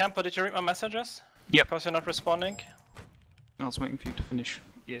 Campo, did you read my messages? Yep. Because you're not responding? I was waiting for you to finish.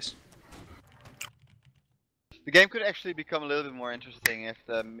 Yes. The game could actually become a little bit more interesting if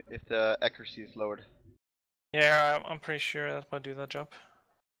the accuracy is lowered. Yeah, I'm pretty sure that will do the job.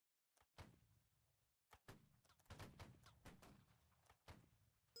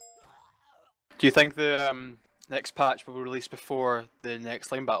 Do you think the next patch will be released before the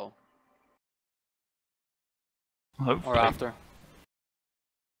next lane battle? Hopefully. Or after?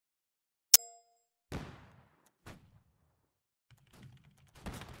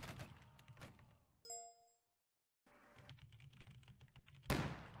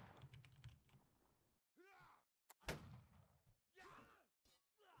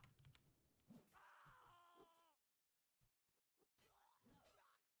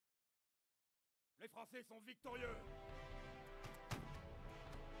 Les Français sont victorieux.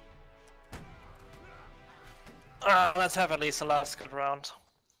 Let's have at least the last good round.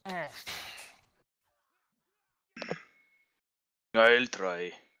 I'll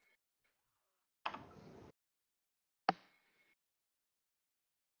try.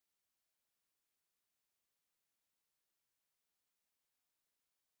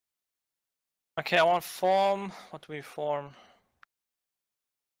 Okay, I want form. What do we form?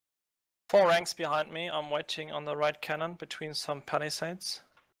 4 ranks behind me. I'm waiting on the right cannon between some palisades.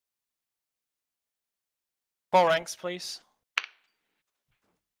 4 ranks, please.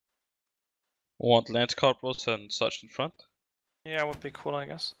 Want lance corporals and such in front? Yeah, would be cool, I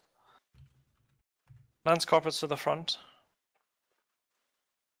guess. Lance corporals to the front.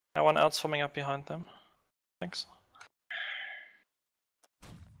 Anyone else forming up behind them? Thanks.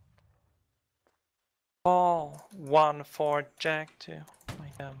 Fall. 1 for Jack 2.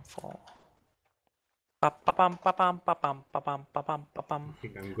 I am fall.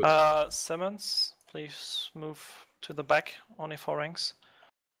 Simmons, please move to the back. Only 4 ranks.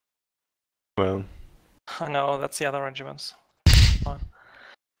 Well, I know, that's the other regiments. Fine.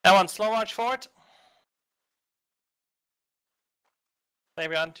 Everyone, slow march forward. Stay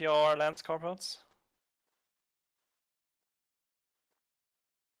behind your lance corporals.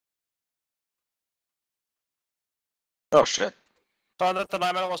 Oh shit. Sorry that the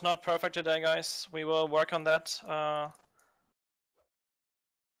alignment was not perfect today, guys. We will work on that.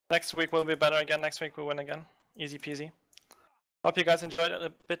 Next week will be better again. Next week we win again. Easy peasy. Hope you guys enjoyed it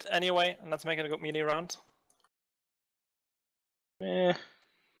a bit anyway, and let's make it a good melee round. Yeah.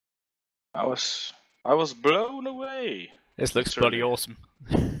 I was blown away. This looks bloody awesome.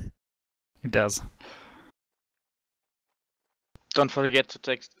 It does. Don't forget to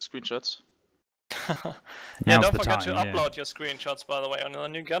take screenshots. Yeah, Now's don't the forget time, to yeah. upload your screenshots, by the way, on the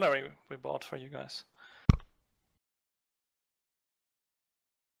new gallery we bought for you guys.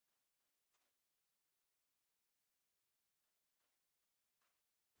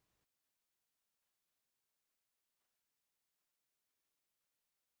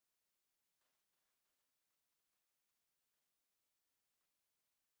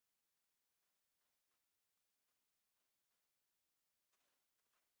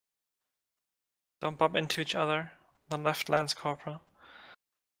 Don't bump into each other. The left lance corporal.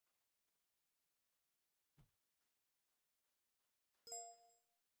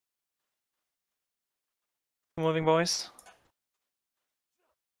 Moving, boys.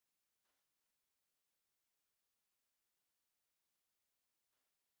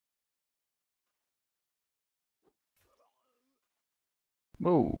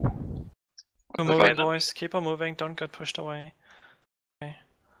 Whoa. Keep moving, boys. Keep on moving. Don't get pushed away. Okay.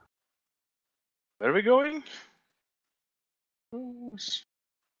 Where are we going?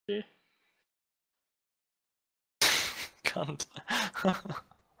 Can't.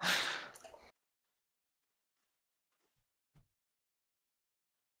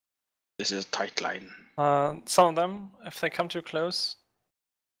 This is a tight line. Some of them, if they come too close,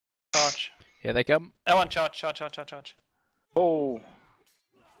 charge. Here they come. Everyone charge, charge, charge, charge, charge. Oh.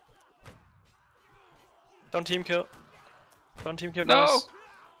 Don't team kill. Don't team kill, No. guys.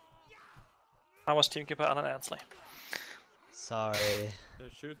 I was team keeper Alan Ansley. sorry. They're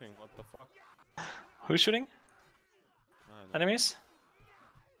shooting, what the fuck? Who's shooting? Enemies?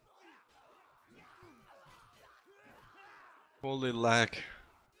 Holy lag.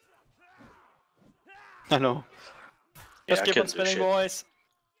 I know. Just I keep can't on do spinning, shit. boys.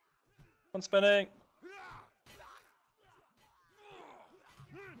 Keep on spinning.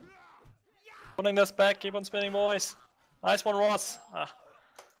 Putting this back, keep on spinning, boys. Nice one, Ross.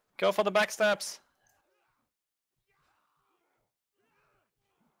 Go for the backstabs.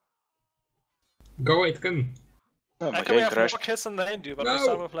 Go Aitken. Oh, my How can we game have more crashed. kills than they do, but No. we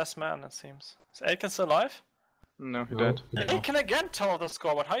start with less man, it seems. Is Aitken still alive? No, he No. died. Aitken again told the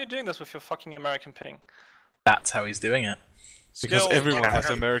scoreboard. How are you doing this with your fucking American ping? That's how he's doing it. Because Skills, everyone has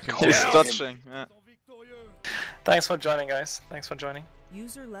motherfucker. American He's kills. touching. Yeah. Thanks for joining, guys. Thanks for joining.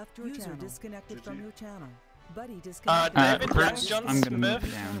 User left your channel. Disconnected from your channel. Buddy disconnected. David Chris, Young, John I'm gonna move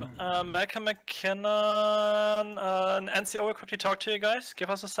Smith, down. Malcolm McKinnon, and NCO will quickly talk to you guys.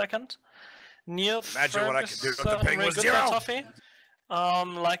 Give us a second. Neil Imagine what I could do if the Ferguson, ping was Ray Goodman, zero. Toffee.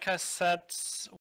 Like I said,